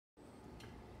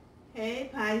Hey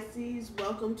Pisces,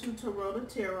 welcome to Taurota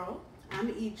Tarot. I'm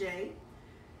EJ.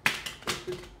 If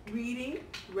the reading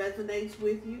resonates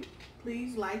with you,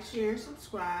 please like, share, and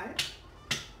subscribe.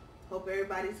 Hope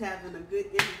everybody's having a good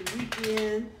end of the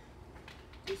weekend.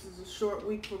 This is a short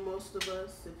week for most of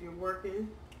us. If you're working,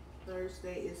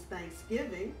 Thursday is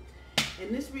Thanksgiving.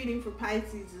 And this reading for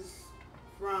Pisces is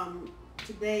from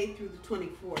today through the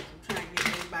 24th. I'm trying to get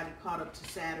everybody caught up to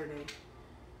Saturday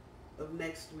of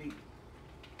next week.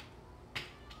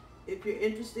 If you're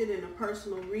interested in a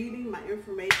personal reading, my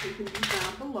information can be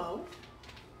found below.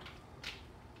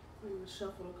 I'm going to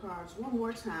shuffle the cards one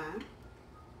more time.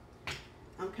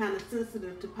 I'm kind of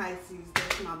sensitive to Pisces.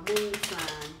 That's my moon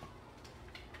sign,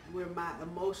 where my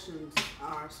emotions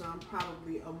are. So I'm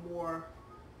probably a more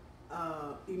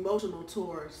emotional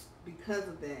Taurus because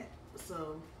of that.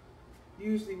 So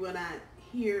usually when I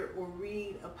hear or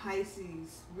read a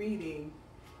Pisces reading,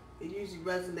 it usually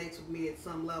resonates with me at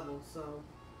some level. So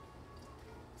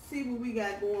see what we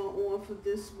got going on for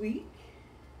this week.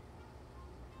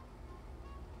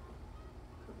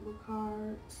 Couple of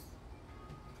cards.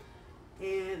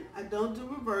 And I don't do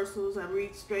reversals. I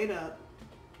read straight up.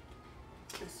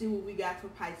 Let's see what we got for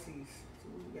Pisces. See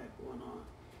what we got going on.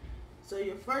 So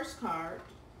your first card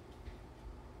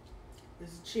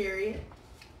is a Chariot.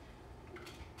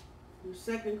 Your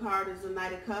second card is a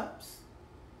Knight of Cups.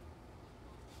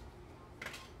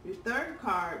 Your third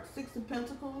card, Six of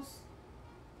Pentacles.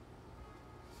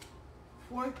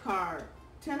 Fourth card,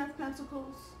 Ten of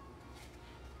Pentacles.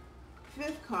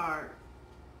 Fifth card,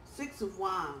 Six of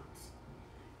Wands.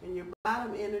 And your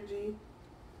bottom energy,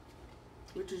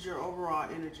 which is your overall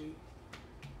energy,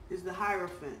 is the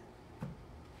Hierophant.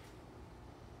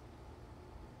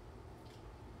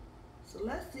 So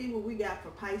let's see what we got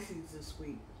for Pisces this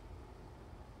week.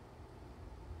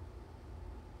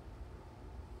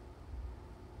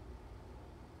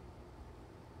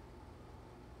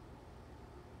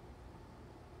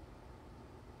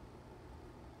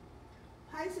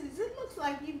 Pisces, it looks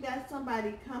like you've got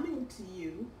somebody coming to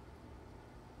you.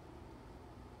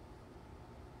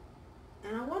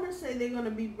 And I want to say they're going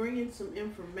to be bringing some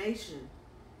information.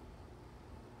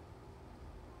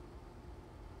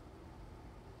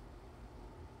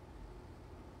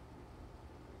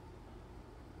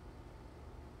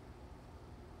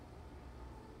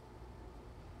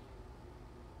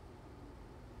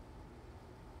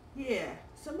 Yeah,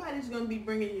 somebody's going to be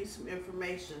bringing you some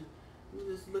information. I'm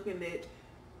just looking at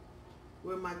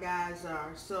where my guys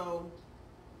are. So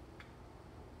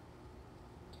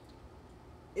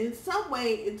in some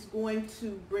way it's going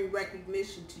to bring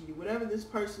recognition to you, whatever this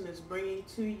person is bringing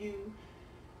to you.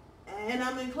 And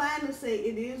I'm inclined to say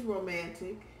it is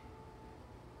romantic.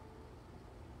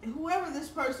 Whoever this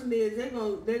person is,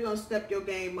 they're gonna step your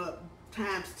game up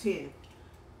times 10.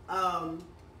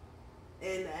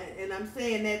 And I'm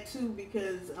saying that too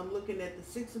because I'm looking at the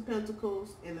Six of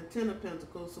Pentacles and the Ten of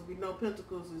Pentacles. So we know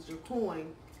Pentacles is your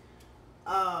coin.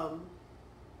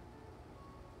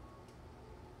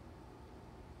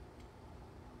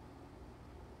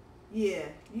 Yeah,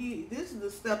 this is a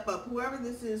step up. Whoever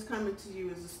this is coming to you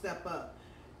is a step up.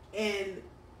 And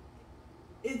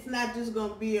it's not just going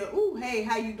to be a, ooh, hey,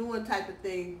 how you doing type of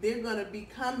thing. They're going to be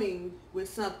coming with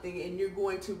something and you're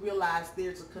going to realize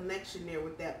there's a connection there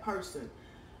with that person.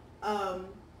 I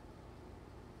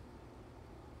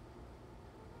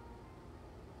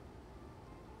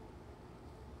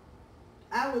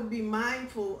would be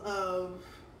mindful of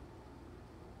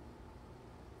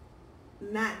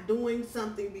not doing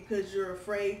something because you're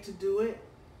afraid to do it.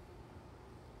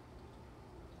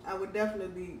 I would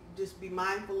definitely just be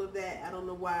mindful of that. I don't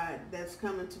know why that's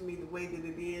coming to me the way that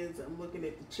it is. I'm looking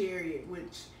at the Chariot,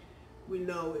 which we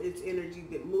know it's energy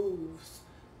that moves.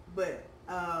 But,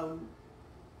 and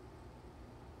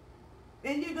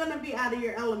you're going to be out of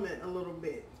your element a little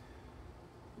bit.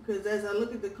 Because as I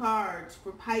look at the cards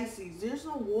for Pisces, there's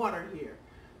no water here.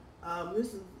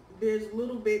 There's a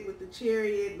little bit with the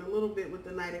Chariot and a little bit with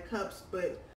the Knight of Cups,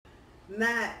 but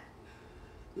not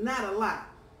a lot.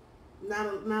 Not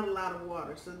a lot of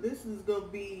water. So this is going to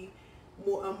be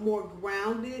a more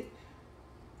grounded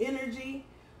energy.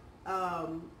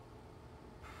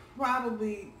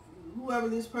 Probably whoever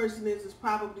this person is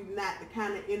probably not the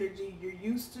kind of energy you're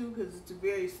used to, because it's a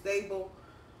very stable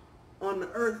on the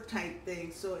earth type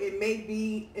thing. So it may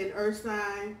be an earth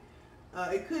sign.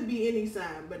 It could be any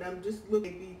sign, but I'm just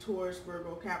looking at the Taurus,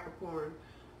 Virgo, Capricorn.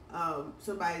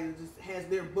 Somebody that just has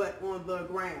their butt on the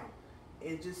ground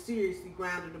and just seriously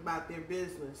grounded about their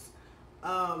business.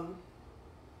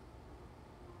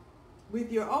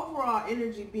 With your overall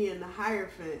energy being the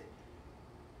Hierophant,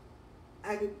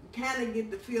 I kind of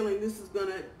get the feeling this is going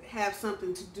to have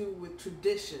something to do with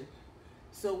tradition.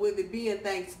 So with it being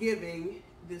Thanksgiving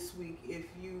this week, if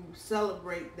you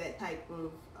celebrate that type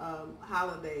of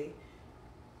holiday,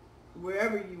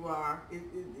 wherever you are,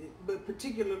 but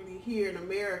particularly here in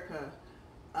America,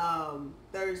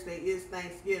 Thursday is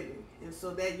Thanksgiving. And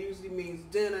so that usually means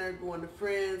dinner, going to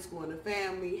friends, going to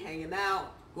family, hanging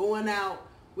out, going out,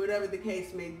 whatever the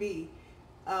case may be.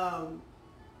 And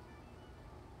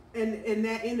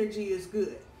that energy is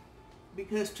good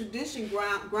because tradition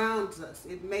grounds us.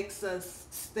 It makes us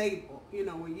stable. You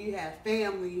know, when you have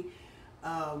family,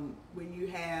 when you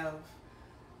have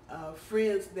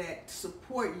friends that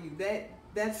support you,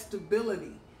 that's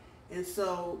stability. And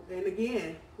so, and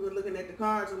again, we're looking at the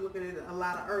cards, I'm looking at a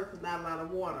lot of earth and not a lot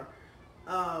of water.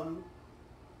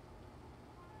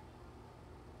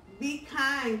 Be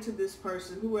kind to this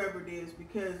person, whoever it is,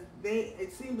 because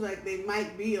it seems like they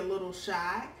might be a little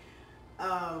shy.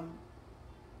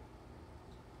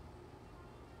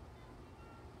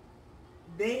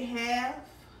 They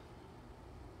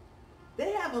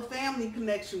have a family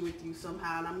connection with you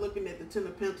somehow, and I'm looking at the Ten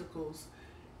of Pentacles,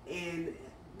 and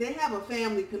they have a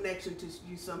family connection to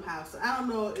you somehow. So I don't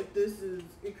know if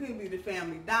it could be the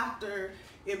family doctor,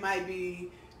 it might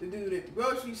be the dude at the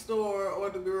grocery store, or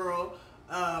the girl.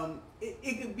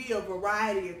 It could be a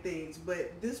variety of things,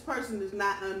 but this person is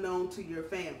not unknown to your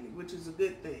family, which is a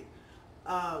good thing.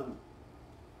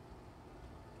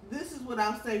 This is what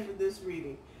I'll say for this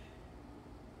reading.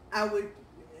 I would,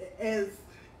 as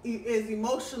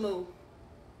emotional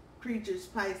creatures,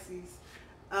 Pisces,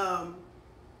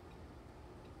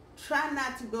 try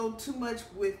not to go too much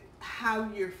with how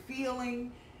you're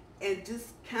feeling, and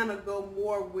just kind of go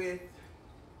more with,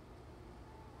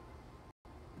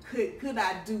 could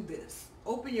I do this?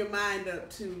 Open your mind up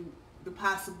to the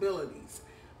possibilities.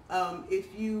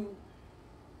 If you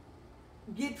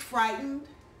get frightened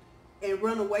and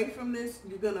run away from this,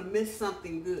 you're going to miss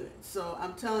something good. So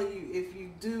I'm telling you, if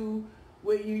you do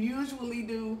what you usually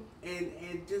do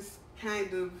and just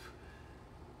kind of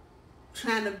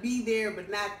trying to be there but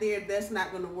not there, that's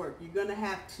not going to work. You're going to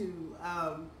have to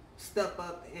step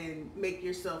up and make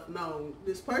yourself known.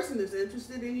 This person is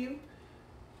interested in you,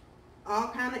 all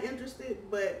kind of interested,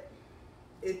 but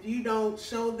if you don't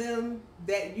show them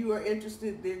that you are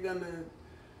interested, they're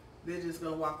just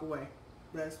going to walk away.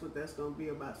 That's what that's going to be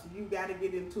about. So you got to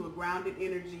get into a grounded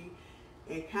energy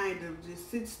and kind of just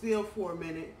sit still for a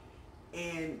minute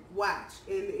and watch.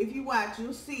 And if you watch,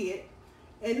 you'll see it.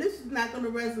 And this is not going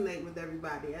to resonate with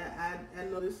everybody. I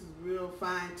know this is real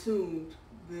fine-tuned,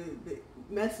 the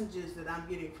messages that I'm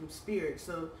getting from Spirit.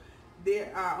 So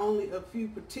there are only a few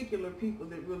particular people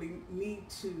that really need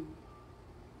to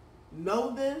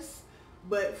know this.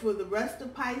 But for the rest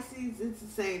of Pisces, it's the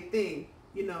same thing.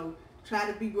 You know, try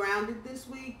to be grounded this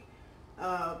week.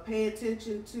 Pay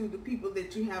attention to the people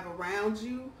that you have around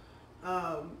you.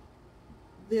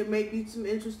 There may be some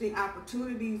interesting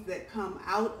opportunities that come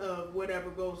out of whatever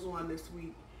goes on this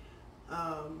week.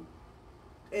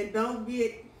 And don't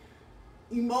get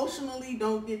emotionally,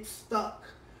 don't get stuck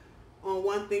on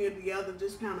one thing or the other.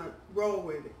 Just kind of roll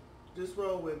with it. Just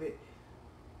roll with it.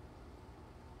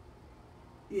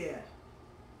 Yeah.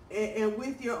 And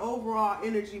with your overall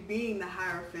energy being the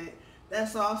Hierophant,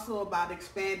 that's also about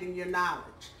expanding your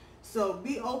knowledge. So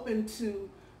be open to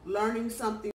learning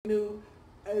something new.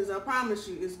 As I promise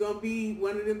you, it's going to be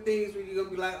one of them things where you're going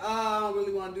to be like, oh, I don't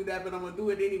really want to do that, but I'm going to do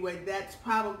it anyway. That's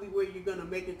probably where you're going to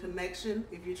make a connection.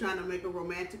 If you're trying to make a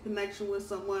romantic connection with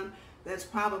someone, that's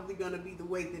probably going to be the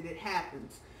way that it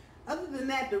happens. Other than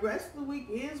that, the rest of the week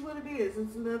is what it is.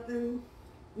 It's nothing,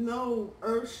 no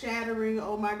earth-shattering,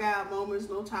 oh my God moments,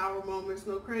 no tower moments,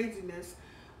 no craziness.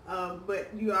 But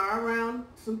you are around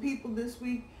some people this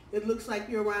week. It looks like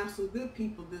you're around some good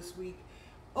people this week.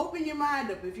 Open your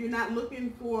mind up. If you're not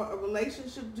looking for a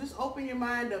relationship, just open your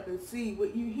mind up and see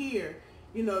what you hear.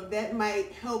 You know, that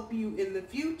might help you in the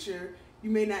future. You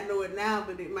may not know it now,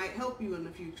 but it might help you in the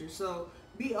future. So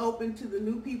be open to the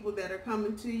new people that are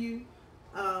coming to you.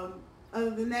 Other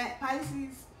than that,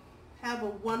 Pisces, have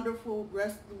a wonderful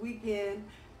rest of the weekend.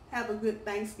 Have a good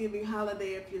Thanksgiving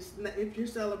holiday if you're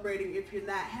celebrating. If you're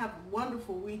not, have a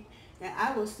wonderful week. And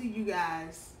I will see you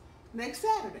guys next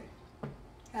Saturday.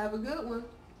 Have a good one.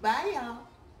 Bye, y'all.